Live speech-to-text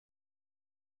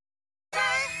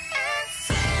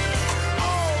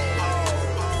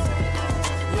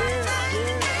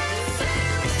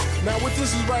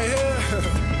business is right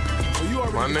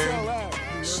here. My name,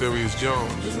 Serius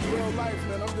Jones.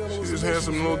 See this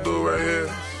handsome little dude right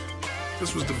here?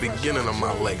 This was the beginning of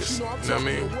my legacy, you know what I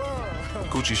mean?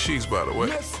 Gucci sheets, by the way.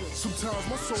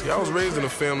 See, I was raised in a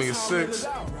family of 6.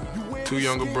 2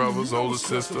 younger brothers, older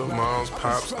sister, moms,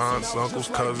 pops, aunts, uncles,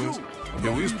 cousins.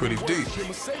 Yeah, we was pretty deep.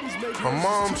 My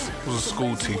mom was a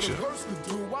school teacher,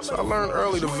 so I learned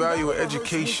early the value of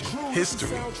education,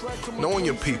 history, knowing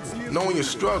your people, knowing your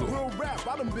struggle.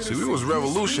 See, we was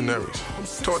revolutionaries,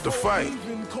 taught to fight.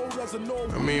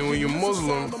 I mean, when you're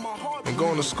Muslim and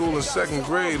going to school in 2nd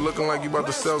grade looking like you about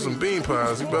to sell some bean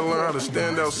pies, you better learn how to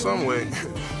stand out some way.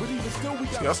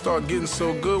 See, I started getting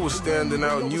so good with standing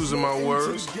out and using my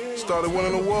words, started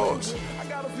winning awards.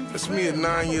 That's me at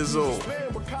 9 years old.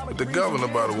 With the governor,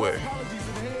 by the way.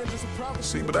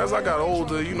 See, but as I got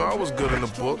older, you know, I was good in the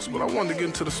books, but I wanted to get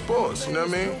into the sports, you know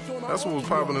what I mean? That's what was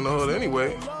popping in the hood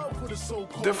anyway.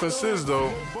 The difference is, though,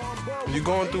 when you're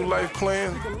going through life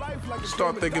playing, you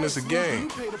start thinking it's a game.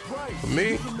 For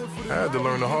me, I had to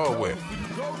learn the hard way.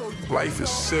 Life is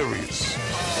serious.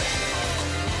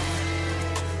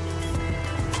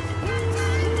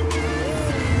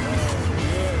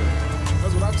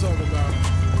 That's what I'm talking about.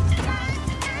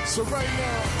 So right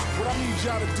now, what I need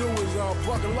y'all to do is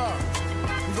buckle up.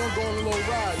 We're gonna go on a little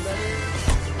ride, you know what I mean?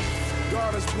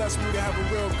 God has blessed me to have a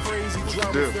real crazy,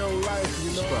 drama-filled life,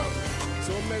 you know?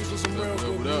 So it makes for some real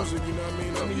good music, you know what I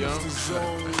mean? I need us to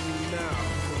zone now.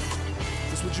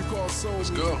 That's what you call soul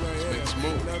music right here. Let's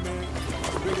move. You know what I mean?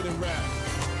 It's bigger than rap.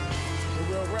 The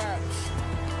real raps.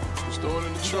 We're storing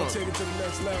in the trunk. Take it to the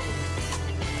next level.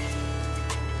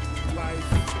 Life.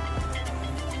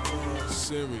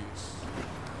 Serious.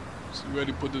 So you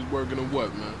ready to put this work into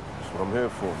what, man? That's what I'm here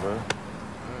for, man. All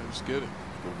right, let's get it.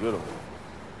 Go get 'em.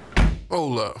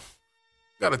 Hold up.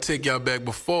 Gotta take y'all back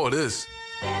before this.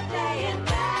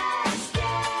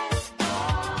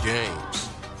 Games.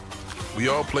 We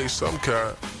all play some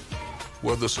kind,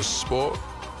 whether it's a sport,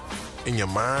 in your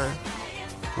mind,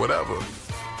 whatever.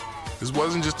 This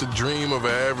wasn't just a dream of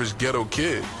an average ghetto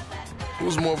kid. It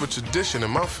was more of a tradition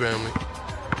in my family.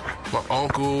 My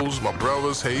uncles, my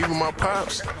brothers, hey, even my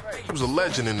pops, he was a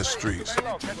legend in the streets.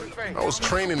 I was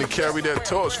training to carry that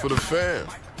torch for the fam.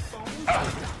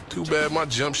 Too bad my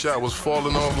jump shot was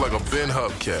falling off like a Ben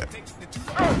hubcap.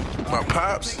 My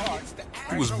pops,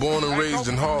 he was born and raised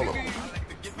in Harlem.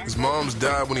 His mom's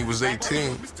died when he was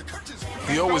 18.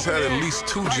 He always had at least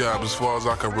 2 jobs as far as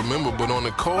I can remember, but on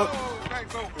the court,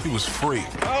 he was free.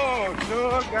 Oh,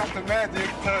 sure, got the magic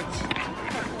touch.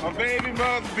 My baby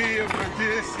must be a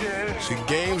magician. See,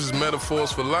 games is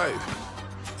metaphors for life.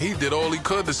 He did all he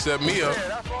could to set me up.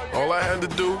 All I had to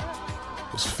do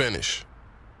was finish.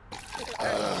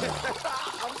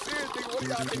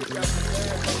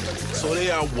 So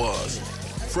there I was,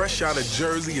 fresh out of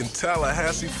Jersey in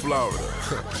Tallahassee, Florida,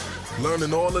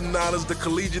 learning all the knowledge the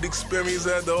collegiate experience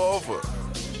had to offer.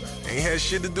 Ain't had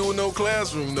shit to do with no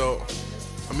classroom, though.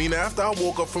 I mean, after I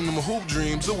woke up from them hoop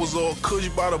dreams, it was all kush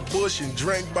by the bush and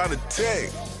drank by the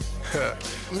tank.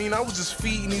 I mean, I was just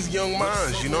feeding these young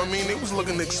minds, you know what I mean? They was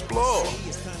looking to explore,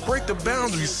 break the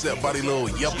boundaries set by their little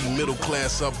yuppie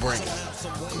middle-class upbringing.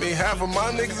 I mean, half of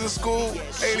my niggas in school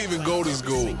ain't even go to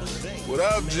school. What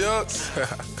up, Jux?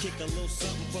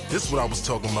 This is what I was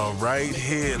talking about right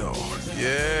here, though.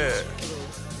 Yeah,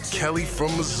 Kelly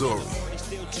from Missouri.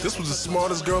 This was the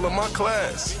smartest girl in my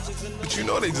class. But you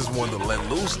know they just wanted to let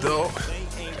loose, though.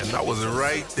 And I was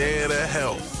right there to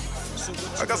help.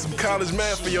 I got some college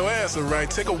math for your ass, all right?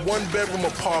 Take a 1-bedroom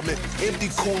apartment, empty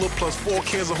cooler plus 4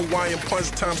 cans of Hawaiian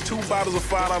Punch times 2 bottles of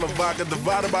 $5 vodka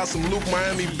divided by some Luke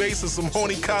Miami bass and some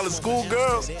horny college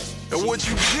schoolgirls. And what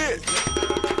you get?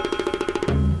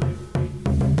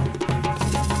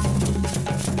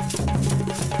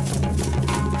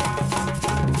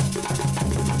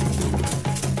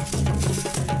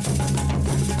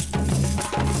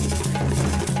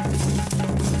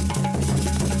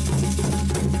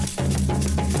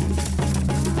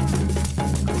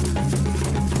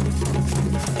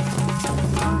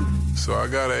 So I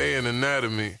got an A in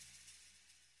anatomy.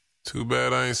 Too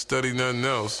bad I ain't studied nothing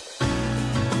else.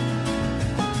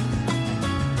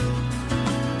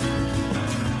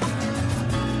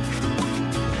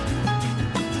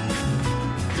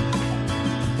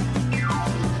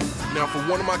 Now, for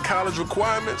one of my college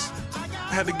requirements,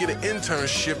 I had to get an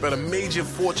internship at a major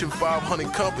Fortune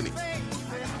 500 company.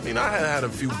 I mean, I had a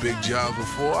few big jobs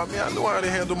before. I mean, I knew how to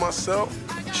handle myself.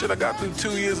 Shit, I got through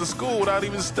 2 years of school without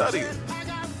even studying.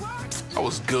 I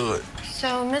was good.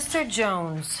 So, Mr.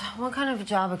 Jones, what kind of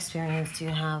job experience do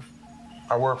you have?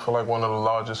 I work for like one of the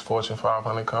largest Fortune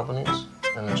 500 companies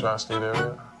in the tri-state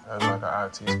area. as like an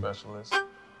IT specialist.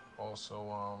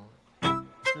 Also, a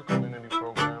few community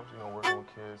programs, you know, working with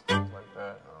kids, things like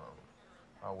that.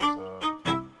 I was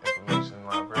an information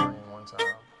librarian one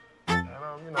time. And,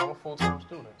 you know, I'm a full-time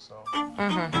student, so.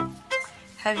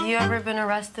 Have you ever been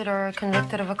arrested or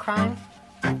convicted of a crime?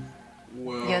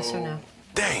 Well, Yes or no?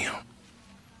 Damn.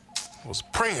 I was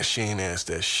praying she ain't asked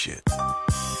that shit.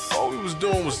 All we was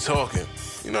doing was talking.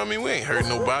 You know what I mean? We ain't hurt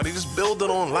nobody, just build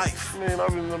it on life. I mean,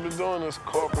 I've been doing this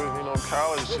corporate, you know,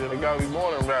 college shit. It gotta be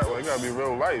more than rap. It gotta be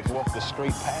real life. Walk the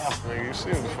straight path, nigga. You see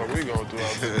what the fuck we going through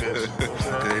out this bitch. You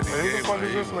know what I'm saying? Hey, who the fuck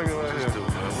is this nigga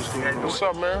right here? What's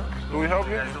up, man? Do we help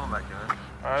you? How you doing back here, man?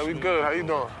 All right, we good. How you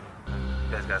doing?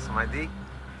 You guys got some ID?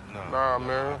 Nah,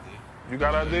 man. You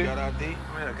got ID? I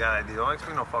got ID. Don't ask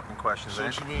me no fucking questions,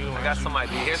 man. I got some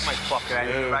ID. Here's my fucking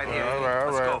ID right here. All right.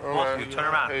 Let's go. Both of you, turn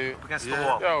around. Hey, Up against the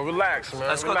wall. Yo, relax, man.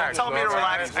 Let's go. Relax, Don't tell me to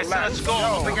relax. I said let's go.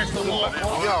 Up against the wall, man.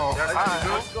 Yo, all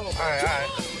right.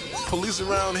 Police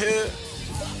around here,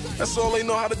 that's all they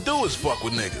know how to do is fuck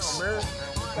with niggas. Man,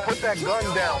 put that gun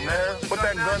down, man. Put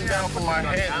that gun down from my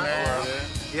head, man.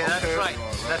 Yeah, that's right.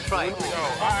 That's right. Yo,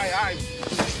 all right.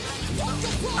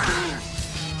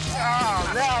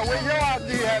 Now, where your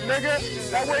ID at, nigga?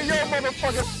 That where your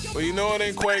motherfucker... Well, you know it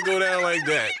ain't quite go down like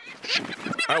that.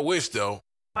 I wish, though.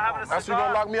 That's what you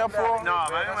gonna lock me up for? No,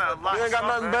 man, I'm gonna lock you ain't got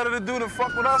nothing better to do than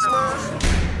fuck with us, man?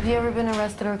 Have you ever been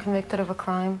arrested or convicted of a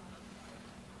crime?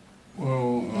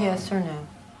 Well, Yes or no?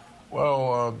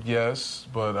 Well, yes,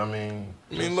 but I mean,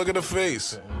 look at her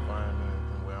face.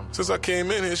 Since I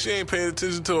came in here, she ain't paid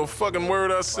attention to a fucking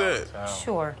word I said.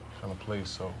 Sure. Kind of place,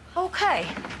 so. Okay.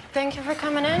 Thank you for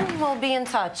coming in. We'll be in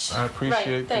touch. I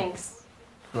appreciate Right, that. thanks.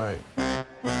 Right.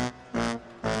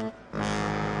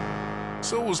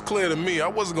 So it was clear to me I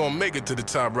wasn't gonna make it to the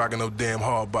top rocking no damn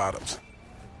hard bottoms.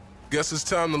 Guess it's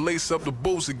time to lace up the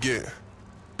boots again.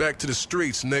 Back to the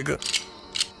streets, nigga.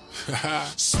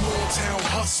 Small town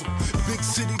hustle, big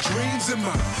city dreams in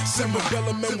my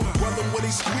cerebellum and we're welling where they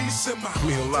squeeze in my. I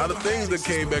mean, a lot of things that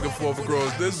came back and forth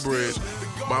across this bridge.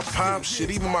 My pops, shit,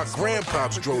 even my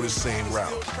grandpops drove the same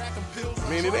route. I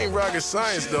mean, it ain't rocket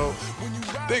science, though.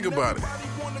 Think about it.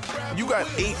 You got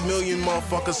 8 million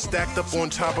motherfuckers stacked up on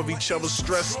top of each other,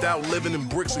 stressed out, living in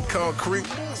bricks and concrete.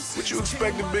 What you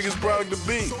expect the biggest product to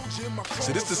be?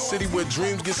 So this the city where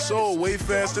dreams get sold way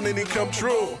faster than they come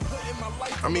true.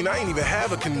 I mean, I ain't even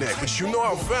have a connect, but you know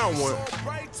I found one.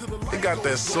 They got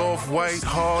that soft, white,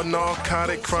 hard,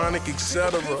 narcotic, chronic,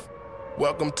 etc.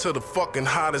 Welcome to the fucking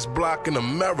hottest block in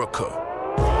America.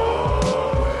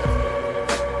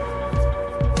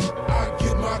 I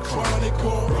get my chronic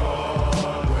on.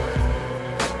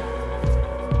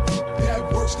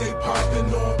 That work stay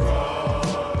popping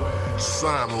on.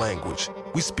 Sign language.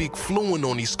 We speak fluent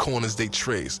on these corners they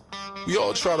trace. We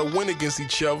all try to win against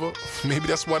each other. Maybe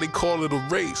that's why they call it a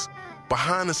race.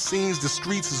 Behind the scenes, the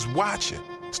streets is watching.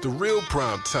 It's the real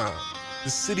prime time. The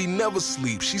city never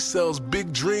sleeps. She sells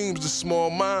big dreams to small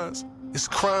minds. It's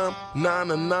crime, 9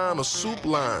 to 9, a soup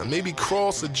line. Maybe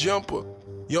cross a jumper.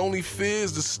 Your only fear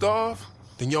is to starve?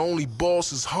 Then your only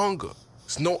boss is hunger.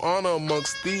 There's no honor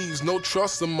amongst thieves, no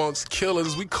trust amongst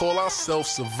killers. We call ourselves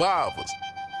survivors.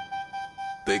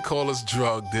 They call us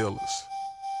drug dealers.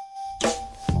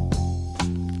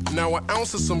 Now, an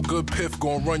ounce of some good piff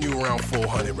gonna run you around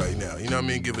 400 right now. You know what I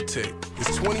mean? Give or take.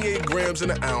 It's 28 grams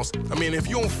in an ounce. I mean, if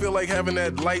you don't feel like having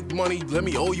that light money, let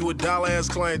me owe you $1-ass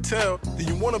clientele, then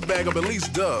you wanna bag up at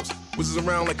least dubs, which is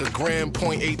around like $1.8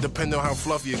 grams, depending on how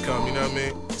fluffy it come, you know what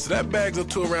I mean? So that bags up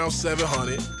to around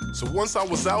 700. So once I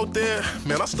was out there,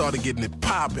 man, I started getting it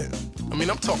popping. I mean,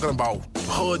 I'm talking about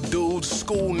hood dudes,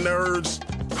 school nerds.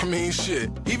 I mean,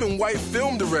 shit. Even white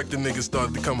film director niggas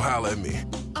started to come holler at me.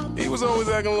 He was always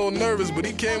acting a little nervous, but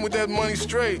he came with that money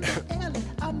straight.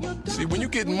 See, when you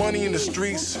get money in the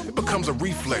streets, it becomes a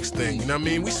reflex thing, you know what I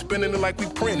mean? We spending it like we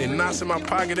printing, knots in my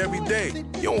pocket every day.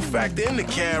 You don't factor in the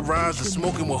cab rides, the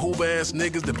smoking with hoover-ass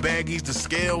niggas, the baggies, the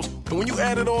scales. And when you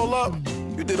add it all up,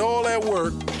 you did all that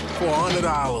work for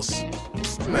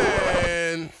 $100.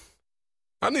 Man,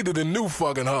 I needed a new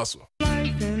fucking hustle.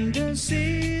 Life in the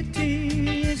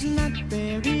city is not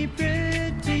very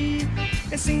pretty.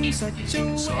 It seems such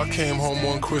a So I came home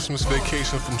one Christmas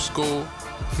vacation from school,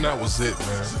 and that was it,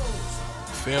 man.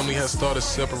 Family had started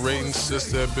separating,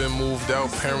 sister had been moved out,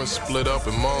 parents split up,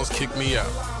 and moms kicked me out.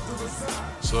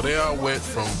 So there I went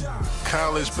from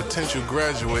college potential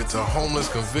graduate to homeless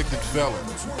convicted felon.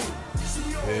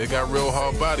 Yeah, it got real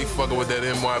hard body fucking with that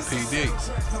NYPD.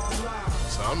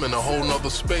 So I'm in a whole nother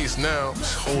space now, a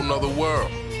whole nother world.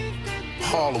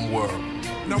 Harlem world.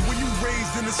 Now when you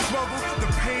raised in the struggle, the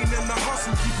pain and the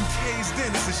hustle keep you caged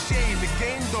in. It's a shame the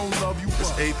game don't love you.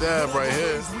 It's 8th Ave right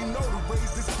here.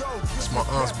 It's my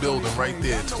aunt's building right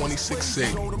there,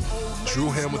 2680. Drew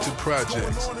Hamilton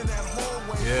Projects.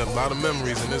 Yeah, a lot of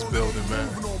memories in this building, man.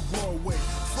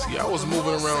 See, I was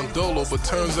moving around Dolo, but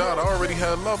turns out I already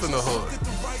had love in the hood.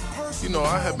 You know,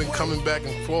 I had been coming back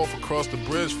and forth across the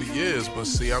bridge for years, but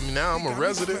see, I mean, now I'm a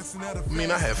resident. I mean,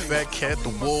 I had Fat Cat, the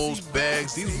Wolves,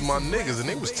 Bags. These were my niggas, and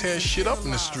they was tearing shit up in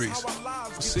the streets.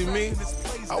 But see me,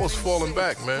 I was falling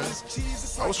back, man.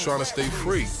 I was trying to stay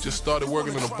free. Just started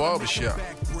working in a barbershop.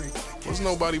 Was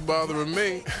nobody bothering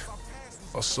me,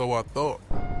 or so I thought.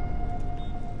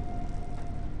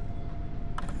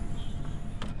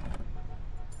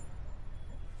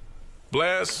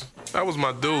 Blast, that was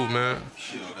my dude, man.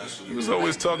 He was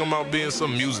always talking about being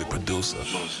some music producer.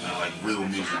 Like real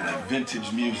music, like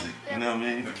vintage music, you know what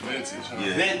I mean? Vintage, huh?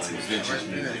 Yeah, vintage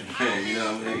music. Yeah, you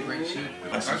know what I mean?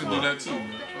 I can do that too.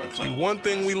 See, one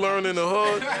thing we learned in the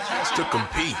hood is to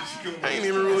compete. I ain't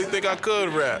even really think I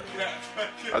could rap.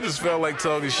 I just felt like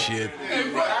talking shit. Hey,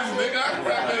 bro, nigga, I can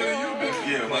rap better than you, bitch.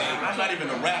 Yeah, but I'm not even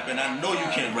a rapper, and I know you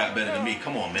can't rap better than me.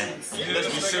 Come on, man. Let's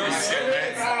be serious here,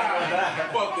 man.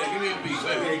 Fuck that, give me a beat.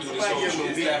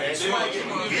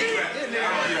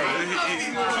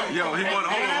 Yo, he want,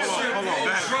 hold on,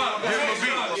 man.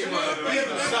 Give him a beat.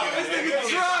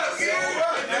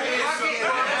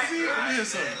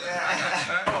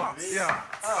 Yeah.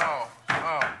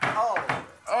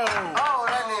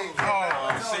 That nigga.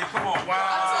 See, come on, wow.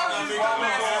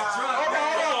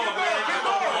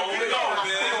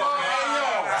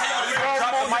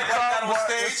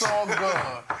 It's all good.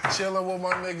 Chilling with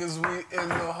my niggas, we in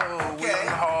the hood. We in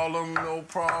Harlem, no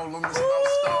problem. It's no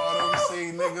stardom.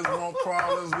 See, niggas want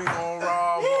problems, we gon'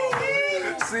 rob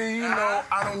them. See, you know,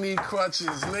 I don't need crutches.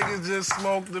 Niggas just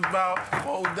smoked about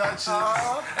 4 Dutches.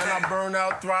 And I burn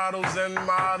out throttles and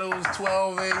models.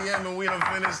 12 a.m. and we done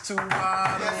finished 2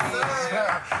 bottles.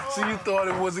 See, you thought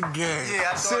it was a game.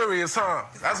 Yeah, Serious, huh?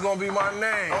 That's gonna be my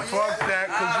name. Fuck that,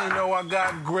 cause you know I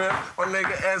got grip. My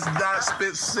nigga S. Dot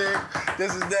spit sick.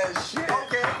 This is that shit.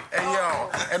 Okay. And yo,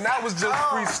 and that was just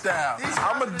freestyle.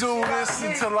 I'ma do this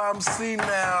until I'm senile.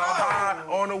 High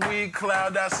on a weed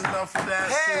cloud, that's enough of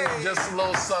that shit. Just a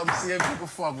little something, see if you can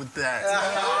fuck with that.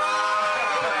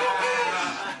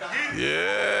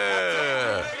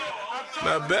 Yeah.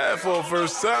 Not bad for a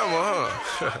first timer,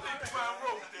 huh?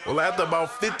 Well, after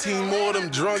about 15 more of them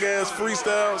drunk-ass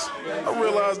freestyles, I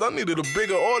realized I needed a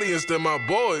bigger audience than my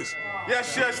boys.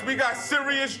 Yes, we got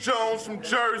Serius Jones from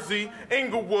Jersey,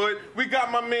 Inglewood. We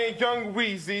got my man Young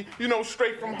Weezy, you know,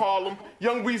 straight from Harlem.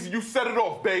 Young Weezy, you set it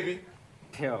off, baby.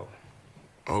 Yo.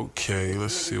 Okay,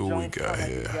 let's see what we got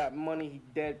here.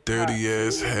 Dirty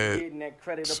ass hat,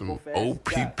 some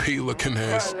OPP looking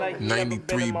ass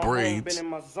 93 braids,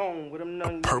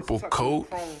 a purple coat.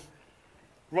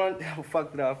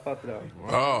 Fucked it up.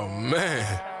 Oh man,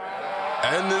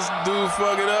 and this dude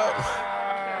fuck it up.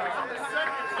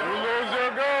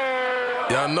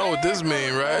 Y'all know what this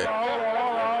mean, right?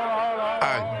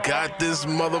 I got this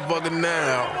motherfucker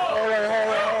now. Hold it.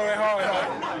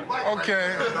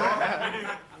 Okay.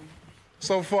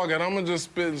 So fuck it, I'm gonna just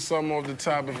spit something off the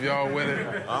top if y'all with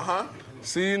it.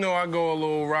 See, you know I go a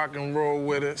little rock and roll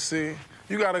with it. See,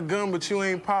 you got a gun, but you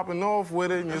ain't popping off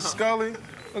with it, and you're Scully.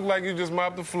 Look like you just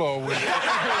mopped the floor with it.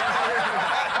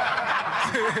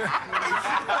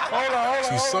 Hold on.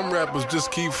 See, some rappers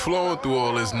just keep flowing through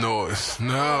all this noise.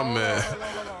 Nah, man.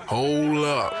 Hold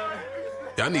up.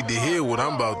 Y'all need to hear what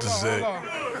I'm about to say.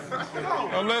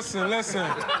 Oh, listen.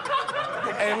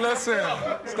 Hey, listen.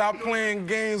 Stop playing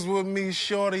games with me,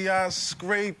 shorty. I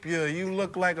scrape you. You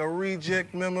look like a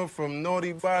reject member from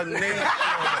Naughty by Nature.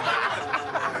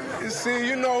 You see,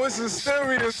 you know, this is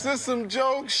serious. This is some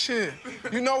joke shit.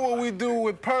 You know what we do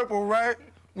with purple, right?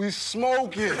 We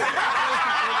smoke it.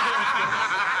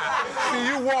 See,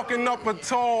 you walking up a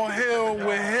tall hill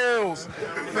with hills,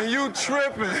 and you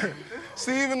tripping.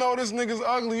 See, even though this nigga's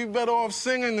ugly, you better off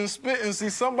singing than spitting. See,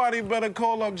 somebody better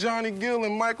call up Johnny Gill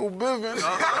and Michael Bivins.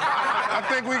 I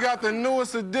think we got the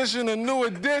newest edition, a new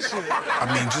edition. I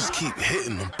mean, just keep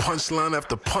hitting them, punchline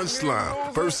after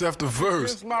punchline, verse after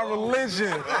verse. It's my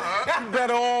religion. You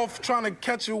better off trying to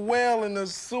catch a whale in the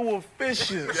sewer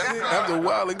fishing. After a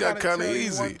while, it got kind of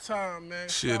easy.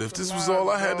 Shit, if this was all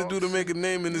I had to do to make a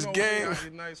name in this game,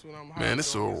 man,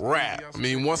 it's a wrap. I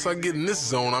mean, once I get in this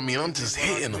zone, I mean, I'm just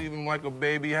hitting them. Even like a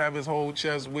baby have his whole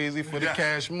chest wheezy for the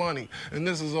cash money. And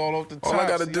this is all off the top. All I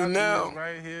gotta do now,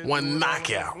 one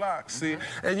knockout. See,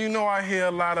 and you know I hear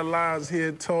a lot of lies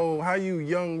here told. How you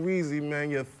young Weezy, man,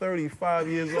 you're 35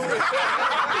 years old.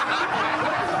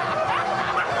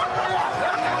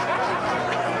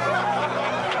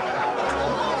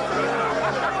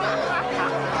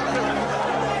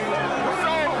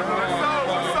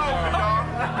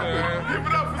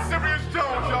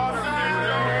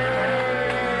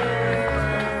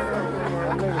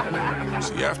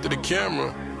 See, after the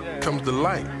camera comes the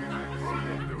light.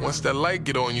 Once that light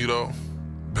get on you, though,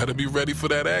 better be ready for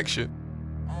that action.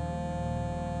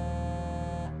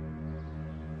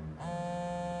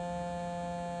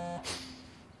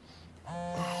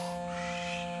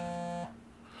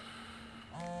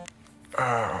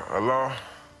 Hello?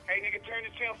 Hey, nigga, turn to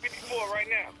channel 54 right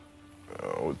now.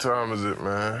 What time is it,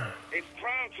 man? It's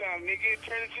prime time, nigga.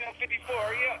 Turn to channel 54.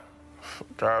 Hurry up.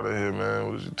 Fuck out of here,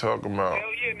 man. What you talking about? Hell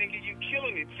yeah, nigga. You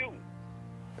killing it, too.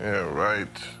 Yeah, right.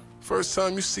 First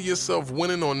time you see yourself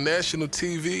winning on national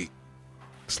TV,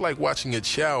 it's like watching a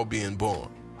child being born.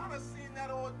 I done seen that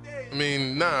all day. I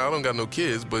mean, nah, I don't got no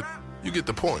kids, but you get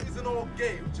the point. It's an old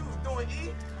game. What you was doing,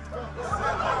 E? I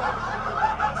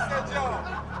said, yo,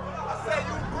 I said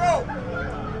you broke.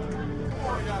 Come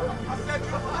on, y'all. I said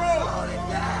you broke.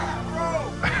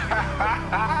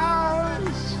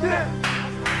 Shit.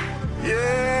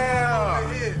 Yeah.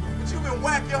 But you've been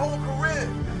whack your whole career.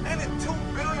 Ain't it 2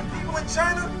 billion people in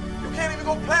China? You can't even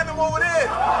go platinum over there.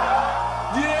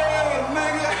 Yeah,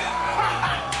 nigga.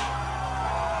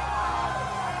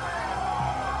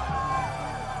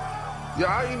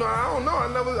 Yeah, I don't know.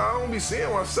 I don't be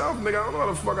seeing myself, nigga. I don't know how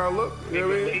the fuck I look. You know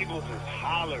what I mean? People just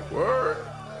holler. Word.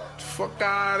 Fuck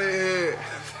out of here.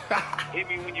 Hit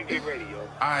me when you get ready, yo. All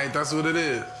right, that's what it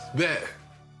is. Bet.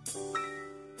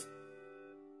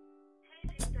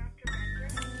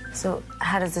 So,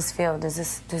 how does this feel? Does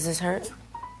this hurt?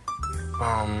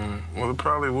 Well, it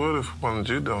probably would if it wasn't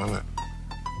you doing it.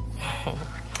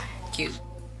 Cute.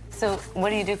 So, what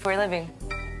do you do for a living?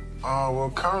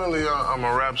 Well, currently I'm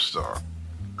a rap star.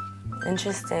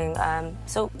 Interesting.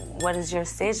 So, what is your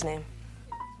stage name?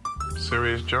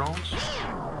 Serius Jones?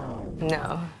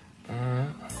 No.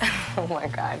 Oh my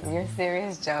God, you're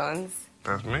Serius Jones.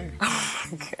 That's me. Oh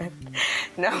my God.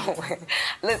 No way.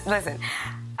 Listen,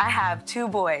 I have 2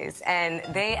 boys, and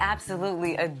they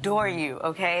absolutely adore you,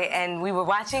 okay? And we were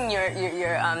watching your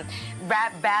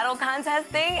rap battle contest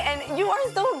thing, and you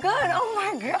are so good. Oh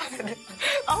my God.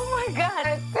 Oh my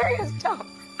God, Serius Jones.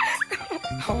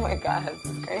 Oh my God, this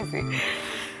is crazy.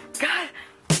 God.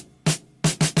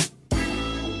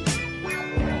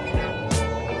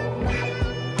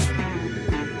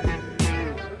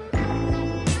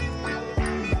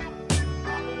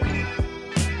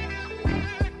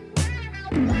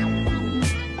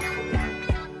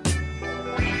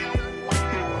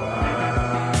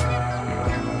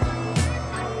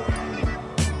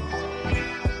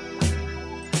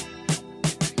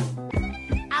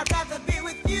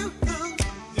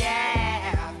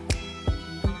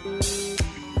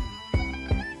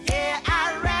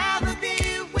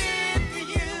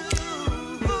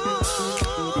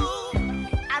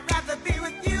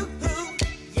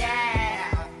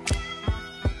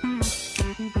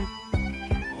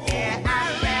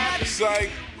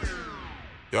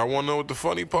 Y'all wanna know what the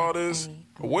funny part is?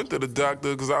 I went to the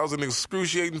doctor because I was in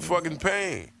excruciating fucking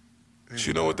pain. But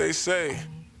you know what they say?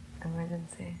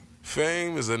 Emergency.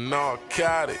 Fame is a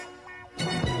narcotic.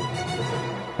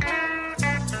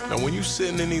 Now when you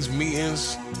sitting in these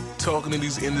meetings, talking to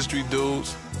these industry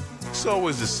dudes, it's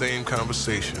always the same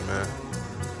conversation, man.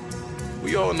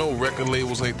 We all know record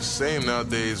labels ain't the same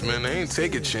nowadays, man. They ain't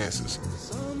taking chances.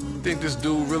 Think this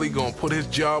dude really gonna put his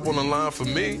job on the line for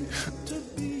me?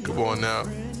 Come on now.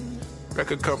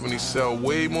 Record companies sell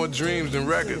way more dreams than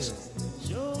records.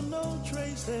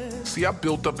 See, I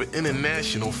built up an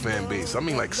international fan base. I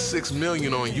mean like 6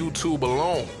 million on YouTube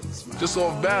alone, just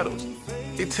off battles.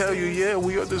 They tell you, yeah,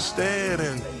 we understand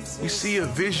and we see a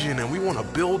vision and we want to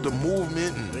build the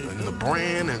movement and the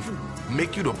brand and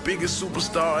make you the biggest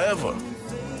superstar ever.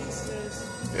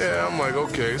 Yeah, I'm like,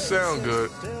 okay, sound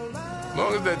good. As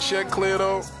long as that check clear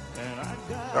though,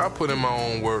 I'll put in my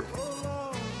own work.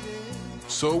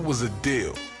 So it was a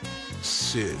deal.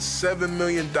 Shit, $7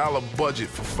 million budget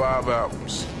for 5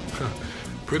 albums.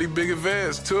 Pretty big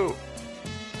advance too.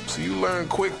 So you learn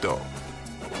quick though.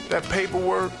 That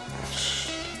paperwork,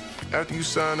 after you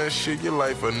sign that shit, your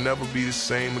life will never be the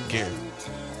same again.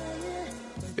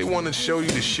 They want to show you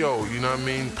the show, you know what I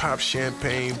mean? Pop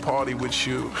champagne, party with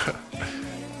you.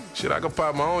 Shit, I could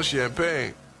pop my own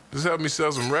champagne. Just help me sell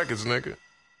some records, nigga.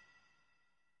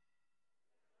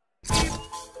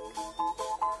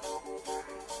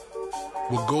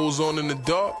 What goes on in the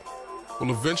dark will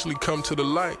eventually come to the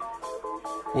light.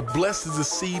 What blessed is the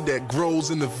seed that grows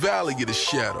in the valley of the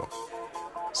shadow.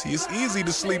 See, it's easy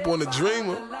to sleep on a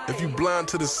dreamer if you blind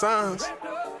to the signs.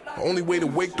 The only way to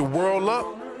wake the world up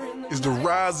is to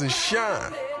rise and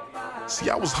shine. See,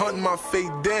 I was hunting my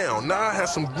fate down. Now I had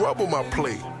some grub on my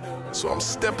plate. So I'm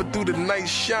stepping through the night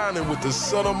shining with the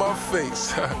sun on my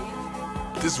face.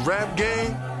 This rap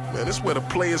game, Man, this is where the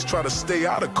players try to stay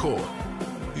out of court.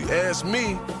 You ask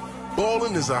me,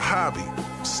 ballin' is a hobby.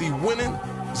 See, winning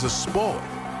is a sport.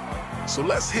 So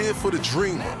let's hear for the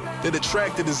dreamer that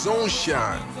attracted his own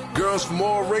shine. Girls from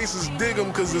all races dig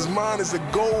him cause his mind is a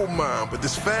gold mine. But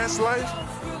this fast life,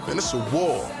 man, it's a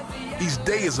war. Each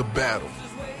day is a battle.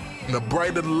 And the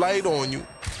brighter the light on you,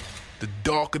 the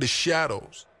darker the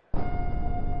shadows.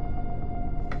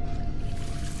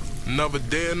 Another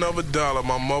day, another dollar,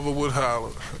 my mother would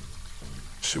holler.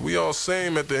 Shit, we all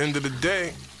same at the end of the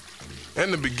day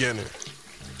and the beginning.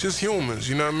 Just humans,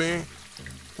 you know what I mean?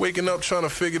 Waking up trying to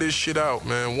figure this shit out,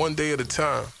 man, one day at a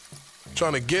time.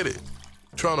 Trying to get it,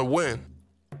 trying to win.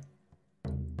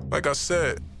 Like I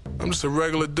said, I'm just a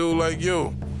regular dude like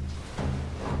you.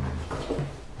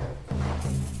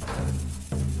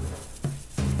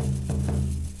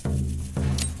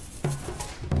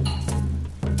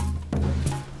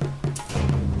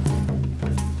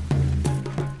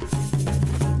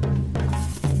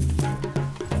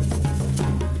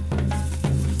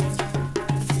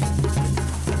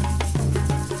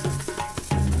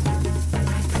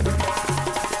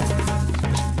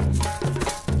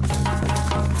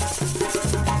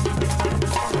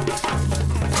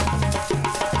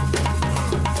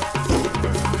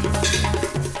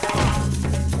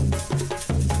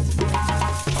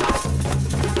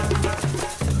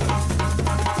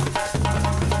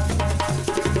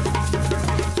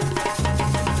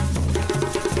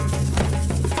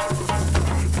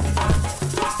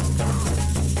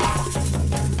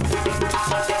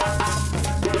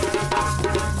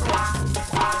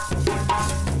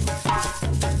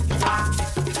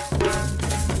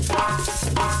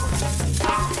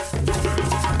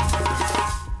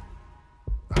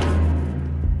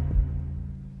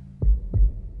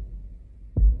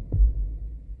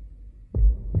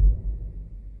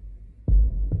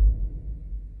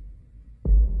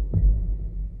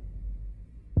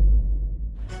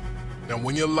 Now,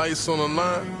 when your life's on the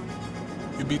line,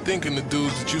 you be thinking the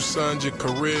dudes that you signed your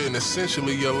career and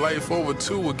essentially your life over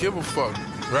to will give a fuck,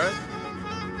 right?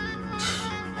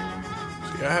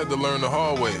 See, I had to learn the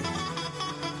hard way.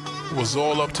 It was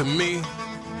all up to me,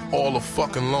 all the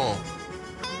fucking long.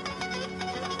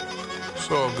 It's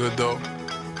all good, though.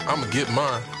 I'ma get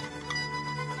mine.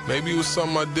 Maybe it was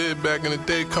something I did back in the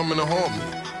day coming to haunt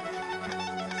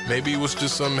me. Maybe it was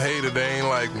just some hater that ain't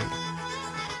like me.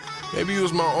 Maybe it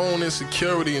was my own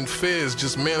insecurity and fears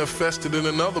just manifested in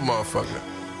another motherfucker.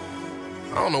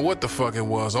 I don't know what the fuck it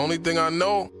was. Only thing I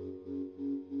know,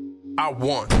 I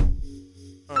won.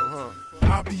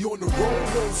 I be on the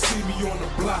road, don't see me on the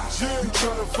block. You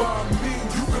tryna find me,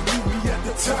 you can meet me at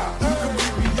the top. You can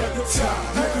meet me at the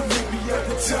top. You can meet me at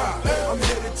the top. I'm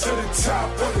headed to the top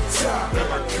of the top.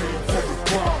 And I came for the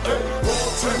bar. Ball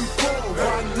 24,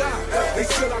 why not? They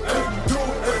said I couldn't do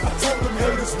it. I told them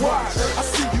haters watch. I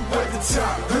see you at the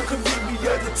top. You can meet me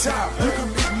at the top. You can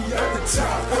meet me at the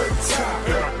top of the top.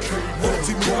 And I came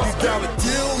multi-million-dollar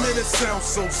deal, man, it sounds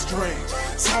so strange.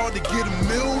 It's hard to get $1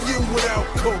 million without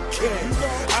cocaine.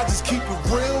 I just keep it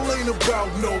real, ain't about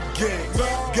no game.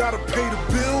 Gotta pay the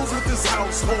bills with this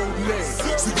household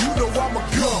name. So you know I'ma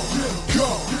go.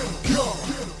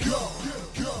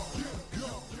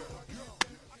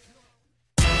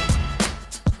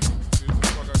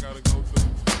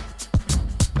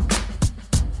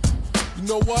 You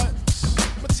know what?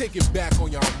 I'ma take it back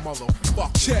on y'all motherfucker.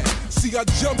 Check. See, I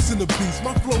jumps in the beats,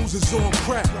 my flows is on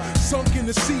crack. Sunk in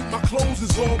the seat, my clothes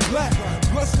is all black.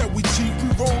 Plus that we cheap, we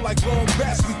roll like long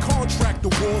bats. We contract the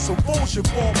war, so fools should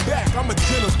fall back. I'm a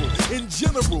general, in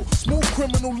general, smooth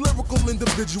criminal, lyrical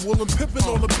individual. I'm pimping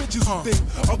all the bitches who think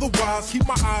otherwise. Keep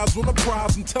my eyes on the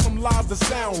prize and tell them lies that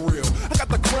sound real. I got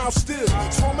the crown still,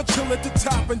 so I'ma chill at the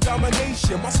top in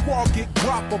domination. My squad get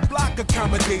guap or block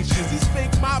accommodations. These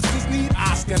fake mobsters need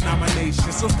Oscar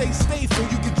nominations, so stay safe or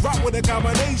you get dropped with a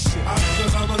combination.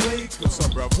 What's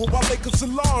up, bro? Well, I make a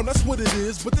salon, that's what it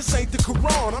is, but this ain't the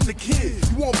Quran, I'm the kid.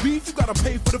 You want beef, you gotta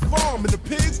pay for the farm. And the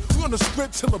pigs, we on the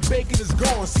strip till the bacon is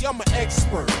gone. See, I'm an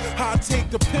expert. How I take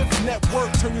the Piff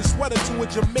network, turn your sweater to a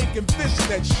Jamaican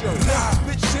fishnet shirt. Nah,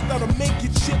 bitch shit that'll make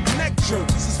your chick neck jerk.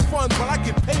 This is fun, but I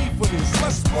get paid for this.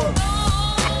 Let's work.